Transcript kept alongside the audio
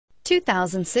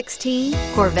2016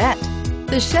 Corvette.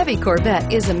 The Chevy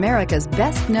Corvette is America's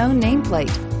best-known nameplate.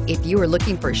 If you are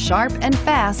looking for sharp and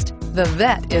fast, the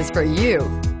Vette is for you,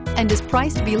 and is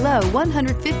priced below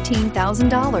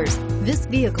 $115,000. This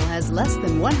vehicle has less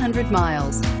than 100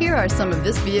 miles. Here are some of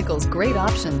this vehicle's great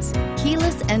options: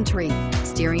 keyless entry,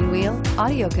 steering wheel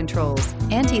audio controls,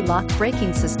 anti-lock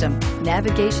braking system,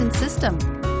 navigation system,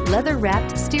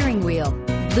 leather-wrapped steering wheel,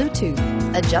 Bluetooth,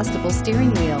 adjustable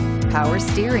steering wheel, power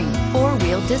steering,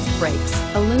 four-wheel disc brakes,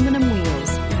 aluminum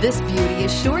wheels. This beauty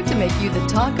is sure to make you the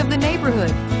talk of the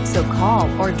neighborhood. So call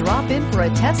or drop in for a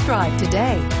test drive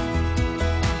today.